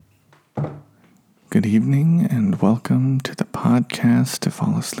Good evening and welcome to the podcast to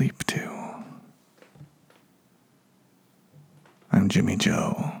fall asleep to. I'm Jimmy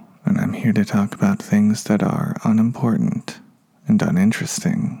Joe, and I'm here to talk about things that are unimportant and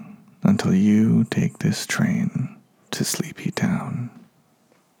uninteresting until you take this train to Sleepy Town.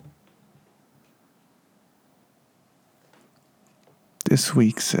 This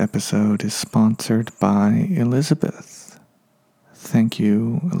week's episode is sponsored by Elizabeth. Thank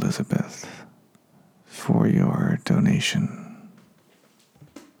you, Elizabeth, for your donation.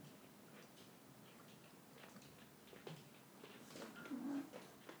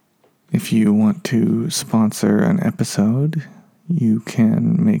 If you want to sponsor an episode, you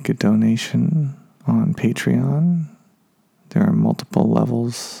can make a donation on Patreon. There are multiple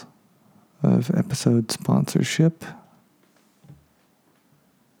levels of episode sponsorship.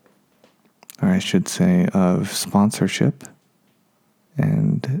 Or I should say of sponsorship.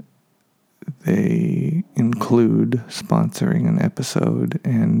 And they include sponsoring an episode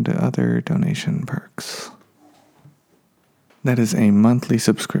and other donation perks. That is a monthly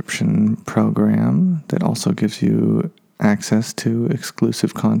subscription program that also gives you access to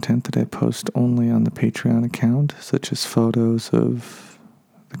exclusive content that I post only on the Patreon account, such as photos of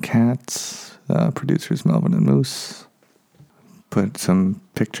the cats, producers Melvin and Moose. Put some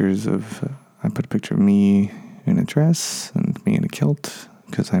pictures of, I put a picture of me in a dress and me in a kilt,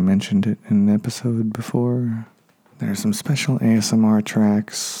 because I mentioned it in an episode before. There's some special ASMR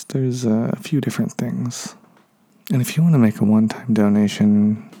tracks. There's a few different things. And if you want to make a one-time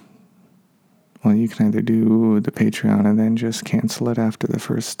donation, well, you can either do the Patreon and then just cancel it after the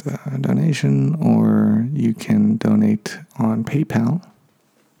first donation, or you can donate on PayPal.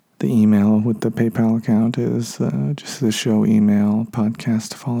 The email with the PayPal account is just the show email,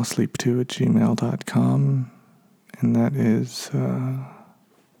 podcastfallasleep2@gmail.com. And that is a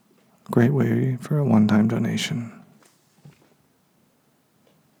great way for a one-time donation.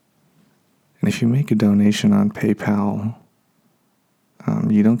 And if you make a donation on PayPal,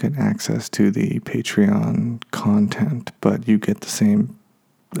 you don't get access to the Patreon content, but you get the same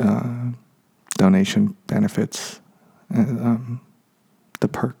donation benefits, the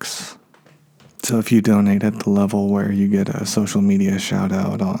perks. So if you donate at the level where you get a social media shout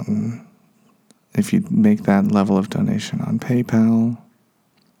out on, if you make that level of donation on PayPal,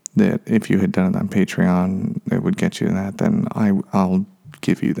 that if you had done it on Patreon, it would get you that, then I'll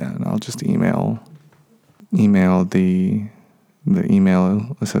give you that. I'll just email the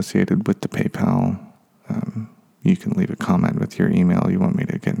email associated with the PayPal. You can leave a comment with your email you want me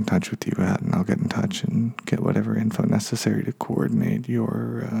to get in touch with you at, and I'll get in touch and get whatever info necessary to coordinate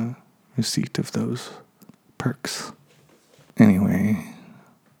your receipt of those perks. Anyway,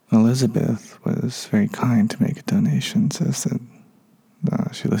 Elizabeth was very kind to make a donation, says that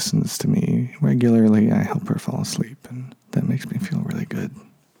she listens to me regularly. I help her fall asleep, and that makes me feel really good.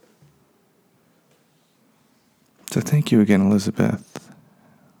 So thank you again, Elizabeth.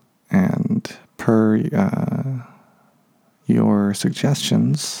 And per your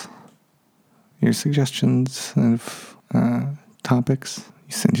suggestions of topics,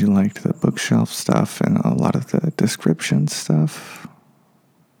 you said you liked the bookshelf stuff and a lot of the description stuff.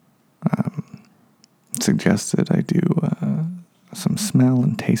 Suggested I do some smell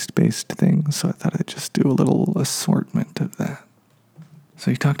and taste-based things, so I thought I'd just do a little assortment of that. So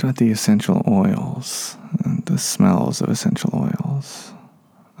you talked about the essential oils and the smells of essential oils.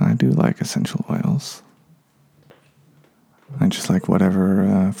 I do like essential oils. I just like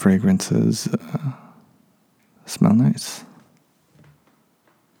whatever fragrances smell nice.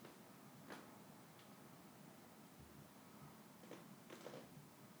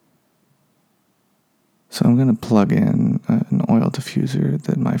 So I'm going to plug in an oil diffuser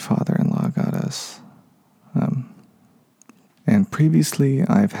that my father-in-law got us. And previously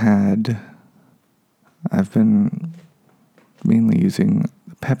I've been mainly using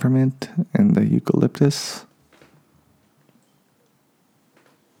the peppermint and the eucalyptus.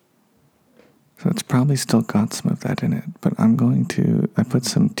 So it's probably still got some of that in it, but I put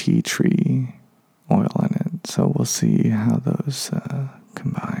some tea tree oil in it, so we'll see how those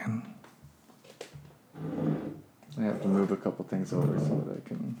combine. I have to move a couple things over so that I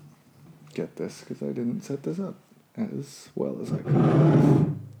can get this, because I didn't set this up as well as I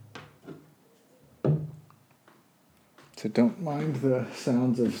could. So don't mind the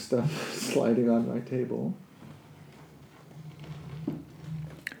sounds of stuff sliding on my table.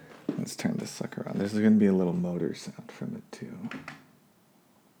 Let's turn this sucker on. There's going to be a little motor sound from it too.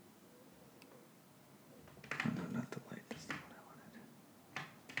 Oh, no, not the light. That's not what I wanted.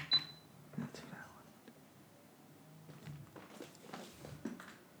 That's what I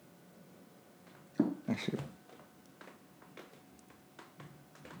wanted. cashew.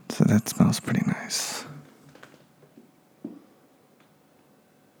 So that smells pretty nice.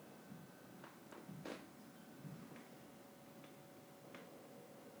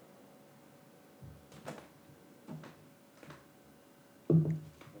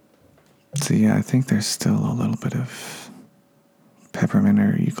 So yeah, I think there's still a little bit of peppermint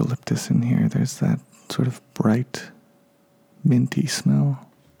or eucalyptus in here. There's that sort of bright, minty smell.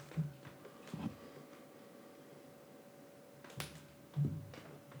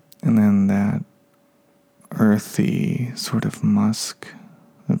 And then that earthy sort of musk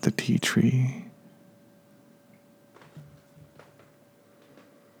of the tea tree.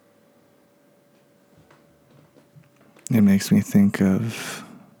 It makes me think of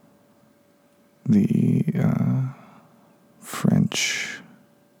the French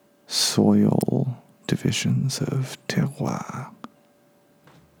soil divisions of terroir.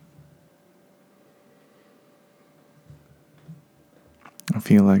 I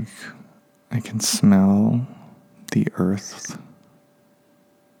feel like I can smell the earth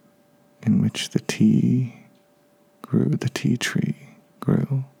in which the tea tree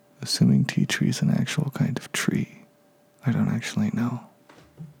grew, assuming tea tree is an actual kind of tree. I don't actually know.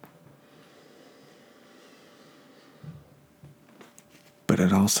 But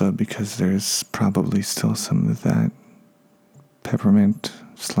it also, because there's probably still some of that peppermint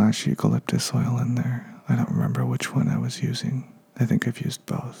 / eucalyptus oil in there. I don't remember which one I was using. I think I've used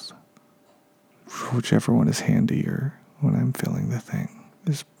both. Whichever one is handier when I'm filling the thing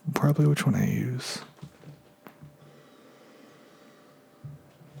is probably which one I use.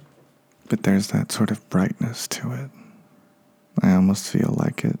 But there's that sort of brightness to it. I almost feel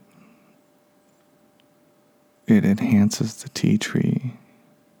like it enhances the tea tree,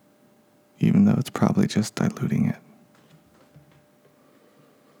 even though it's probably just diluting it.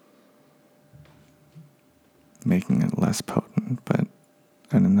 Making it less potent, but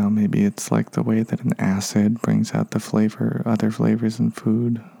I don't know, maybe it's like the way that an acid brings out the other flavors in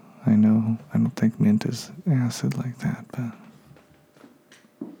food. I don't think mint is acid like that,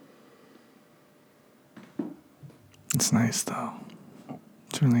 but it's nice though.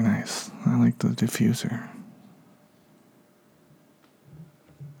 It's really nice. I like the diffuser.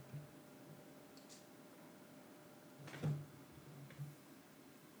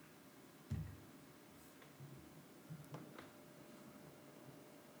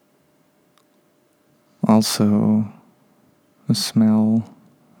 Also, a smell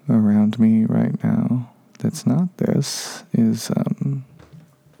around me right now that's not this is a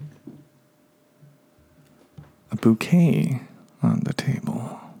bouquet on the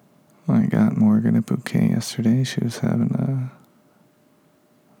table. I got Morgan a bouquet yesterday. She was having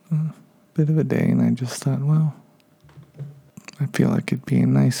a bit of a day, and I just thought, well, I feel like it'd be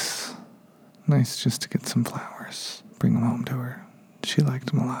nice just to get some flowers, bring them home to her. She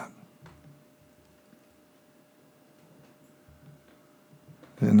liked them a lot.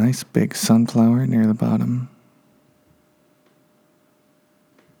 There's a nice big sunflower near the bottom.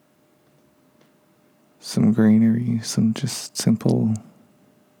 Some greenery, some just simple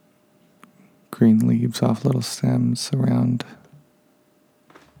green leaves off little stems around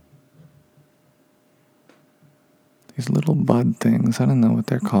these little bud things. I don't know what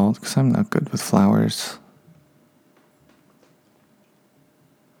they're called because I'm not good with flowers.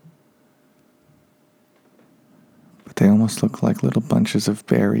 But they almost look like little bunches of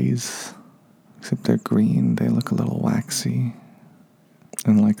berries, except they're green. They look a little waxy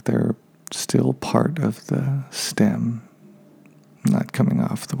and like they're still part of the stem, not coming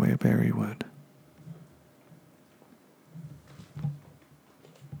off the way a berry would.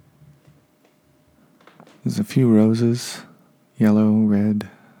 There's a few roses, yellow, red,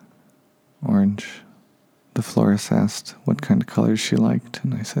 orange. The florist asked what kind of colors she liked,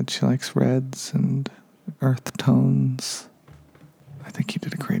 and I said she likes reds and earth tones. I think he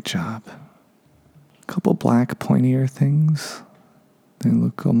did a great job. A couple black pointier things. They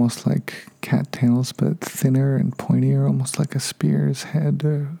look almost like cattails, but thinner and pointier, almost like a spear's head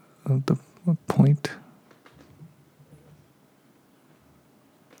of the point.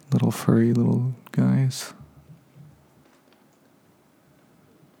 Little furry little guys.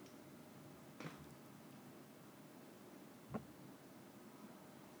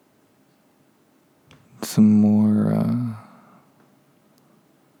 Some more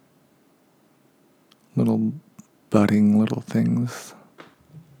little budding little things.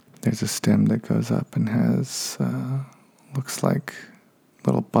 There's a stem that goes up and has, looks like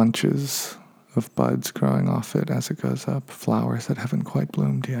little bunches of buds growing off it as it goes up, flowers that haven't quite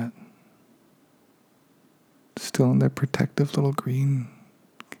bloomed yet. Still in their protective little green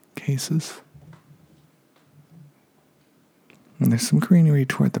cases. And there's some greenery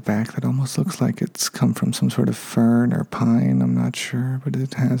toward the back that almost looks like it's come from some sort of fern or pine, I'm not sure, but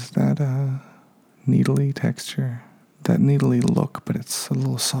it has that needly texture, that needly look, but it's a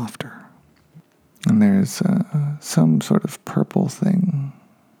little softer. And there's some sort of purple thing.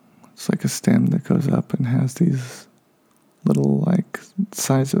 It's like a stem that goes up and has these little, like,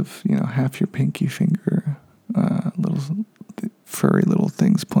 size of, half your pinky finger, little furry little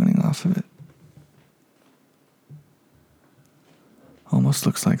things pointing off of it. Almost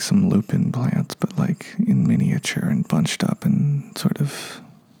looks like some lupin plants, but like in miniature and bunched up in sort of,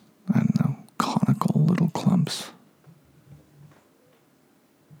 I don't know, conical little clumps.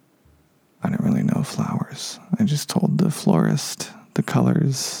 I don't really know flowers. I just told the florist the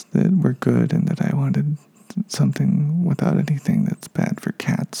colors that were good and that I wanted something without anything that's bad for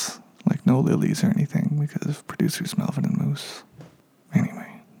cats, like no lilies or anything, because of producers Melvin and Moose.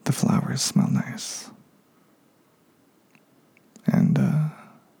 Anyway, the flowers smell nice. And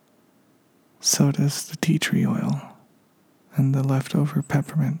so does the tea tree oil and the leftover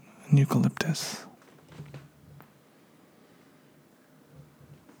peppermint and eucalyptus.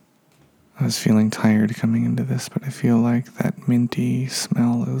 I was feeling tired coming into this, but I feel like that minty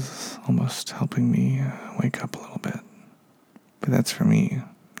smell is almost helping me wake up a little bit. But that's for me,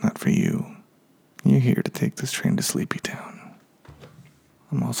 not for you. You're here to take this train to Sleepy Town.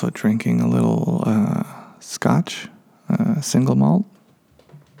 I'm also drinking a little scotch, single malt.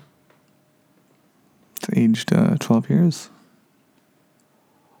 It's aged 12 years.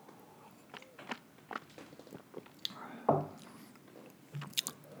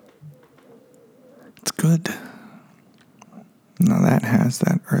 It's good. Now that has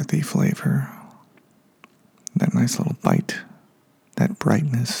that earthy flavor, that nice little bite, that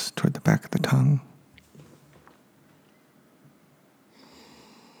brightness toward the back of the tongue.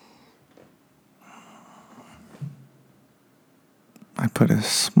 I put a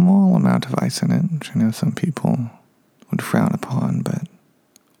small amount of ice in it, which I know some people would frown upon, but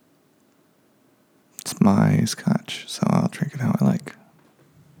it's my scotch, so I'll drink it how I like.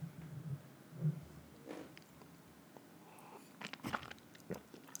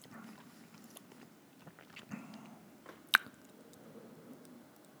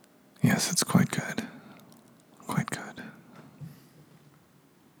 Yes, it's quite good. Quite good.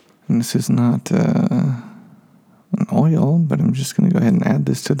 And this is not an oil, but I'm just going to go ahead and add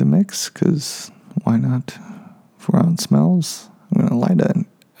this to the mix, because why not? If we're on smells, I'm going to light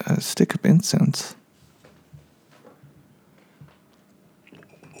a stick of incense.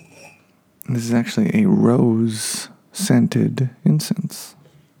 This is actually a rose-scented incense.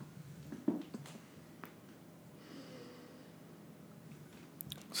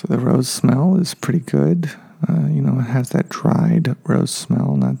 So the rose smell is pretty good. It has that dried rose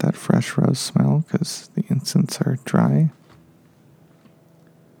smell, not that fresh rose smell, because the incense are dry.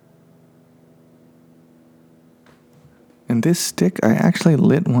 And this stick I actually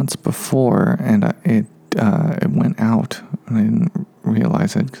lit once before, and it went out, and I didn't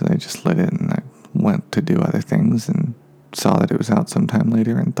realize it because I just lit it, and I went to do other things and saw that it was out sometime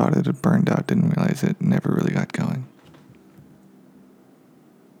later and thought it had burned out, didn't realize it never really got going.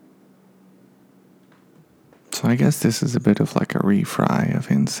 So I guess this is a bit of like a refry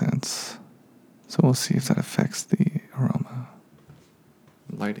of incense. So we'll see if that affects the aroma.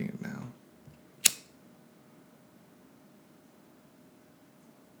 I'm lighting it now.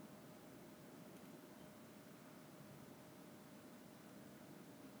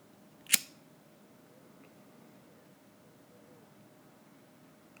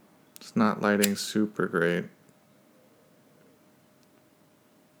 It's not lighting super great.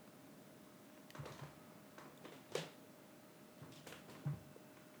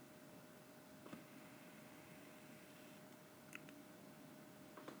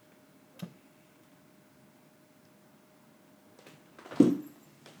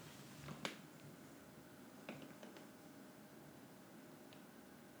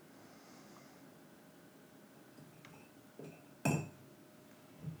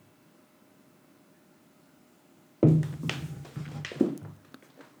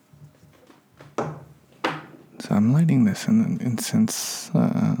 So I'm lighting this in an incense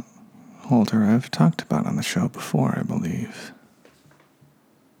holder I've talked about on the show before, I believe.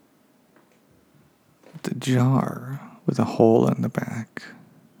 The jar with a hole in the back,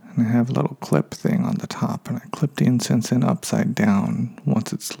 and I have a little clip thing on the top, and I clip the incense in upside down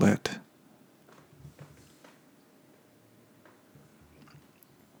once it's lit.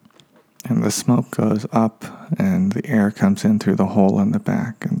 And the smoke goes up, and the air comes in through the hole in the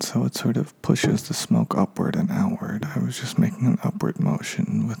back, and so it sort of pushes the smoke upward and outward. I was just making an upward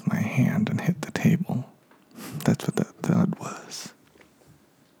motion with my hand and hit the table. That's what that thud was.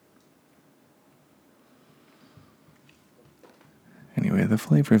 Anyway, the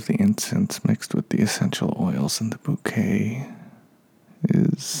flavor of the incense mixed with the essential oils in the bouquet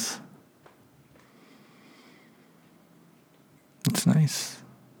it's nice.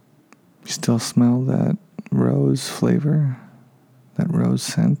 You still smell that rose flavor, that rose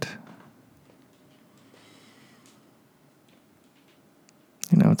scent.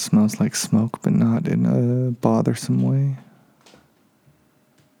 It smells like smoke, but not in a bothersome way.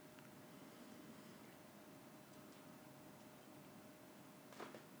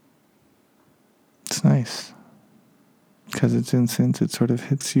 It's nice. Because it's incense, it sort of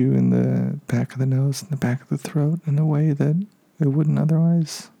hits you in the back of the nose and the back of the throat in a way that it wouldn't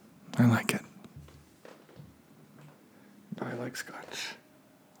otherwise. I like it. I like scotch.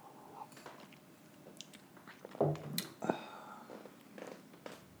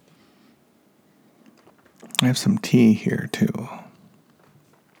 I have some tea here, too.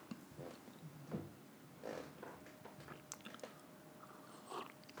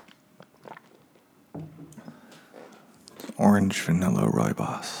 Orange vanilla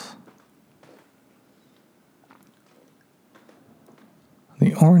rooibos.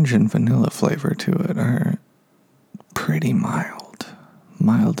 The orange and vanilla flavor to it are pretty mild.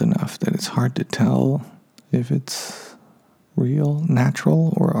 Mild enough that it's hard to tell if it's real,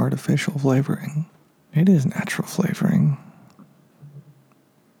 natural, or artificial flavoring. It is natural flavoring,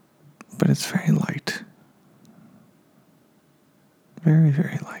 but it's very light. Very,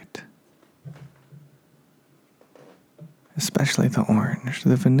 very light. Especially the orange.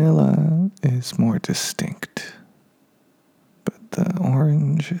 The vanilla is more distinct, but the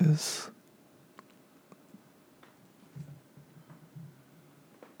orange is...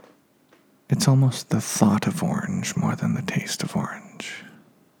 It's almost the thought of orange more than the taste of orange.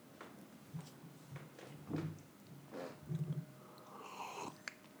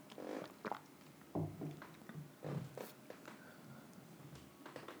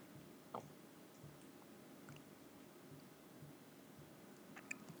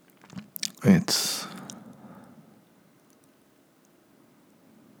 It's...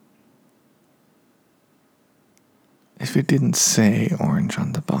 If it didn't say orange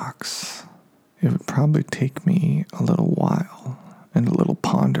on the box, it would probably take me a little while and a little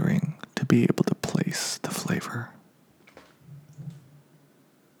pondering to be able to place the flavor.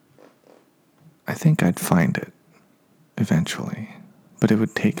 I think I'd find it eventually, but it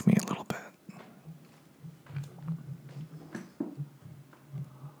would take me a little bit.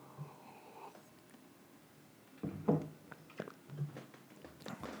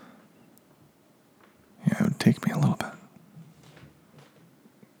 Yeah, it would take me a little bit.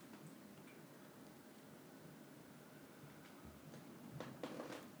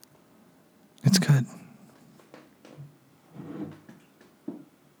 It's good.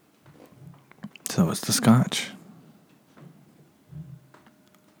 So is the scotch.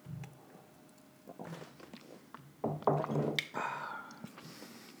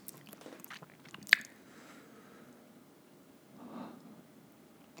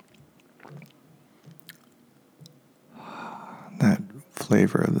 That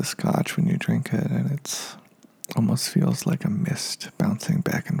flavor of the scotch when you drink it, and it's almost feels like a mist bouncing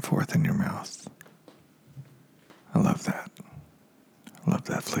back and forth in your mouth. I love that. I love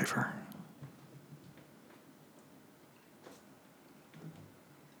that flavor.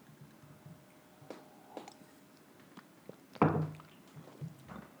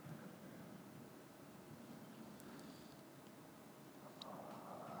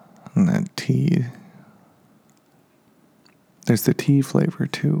 And that tea, there's the tea flavor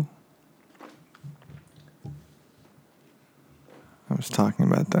too. I was talking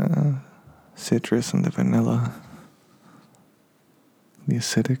about the citrus and the vanilla, the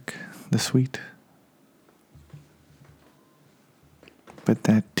acidic, the sweet. But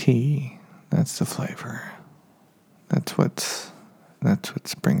that tea, that's the flavor. That's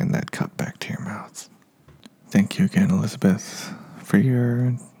what's bringing that cup back to your mouth. Thank you again, Elizabeth, for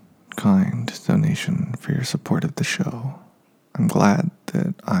your kind donation, for your support of the show. I'm glad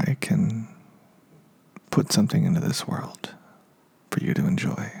that I can put something into this world for you to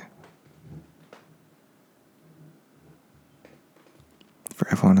enjoy. For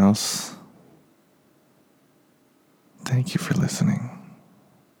everyone else, thank you for listening.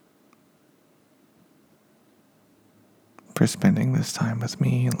 For spending this time with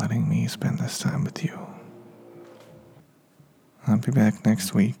me and letting me spend this time with you. I'll be back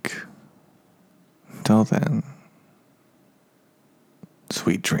next week. Until then,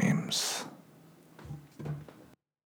 sweet dreams.